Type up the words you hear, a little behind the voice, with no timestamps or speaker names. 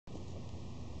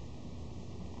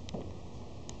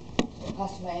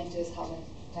customer enters, how much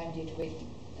time do you have to wait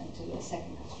until a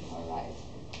second customer arrives?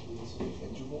 Is it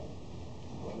interval?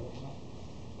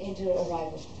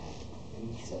 Inter-arrival time.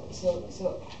 So,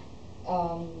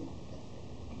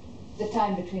 the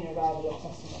time between arrival of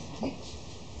customers.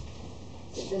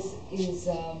 So this is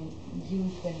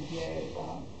used when we're,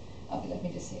 let me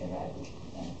just say arrival.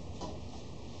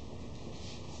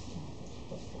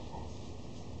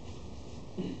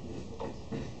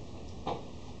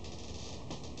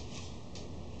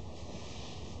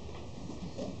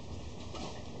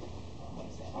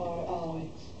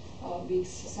 Or we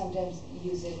sometimes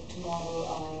use it to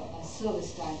model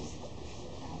service times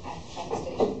at a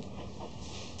station.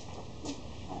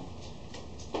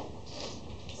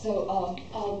 So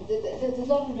there's a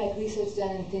lot of research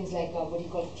done in things like what you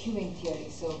call queuing theory.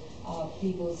 So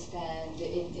people stand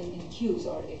in queues,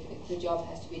 or if the job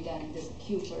has to be done, there's a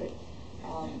queue for it.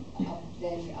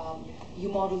 Then you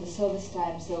model the service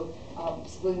time. So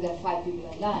supposing there are 5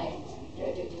 people in line,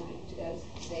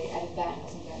 say at a bank or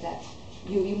something like that,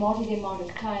 you model the amount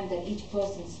of time that each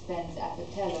person spends at the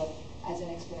teller as an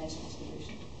exponential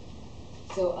distribution.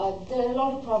 So there are a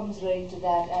lot of problems related to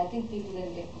that. I think people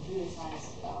in computer science,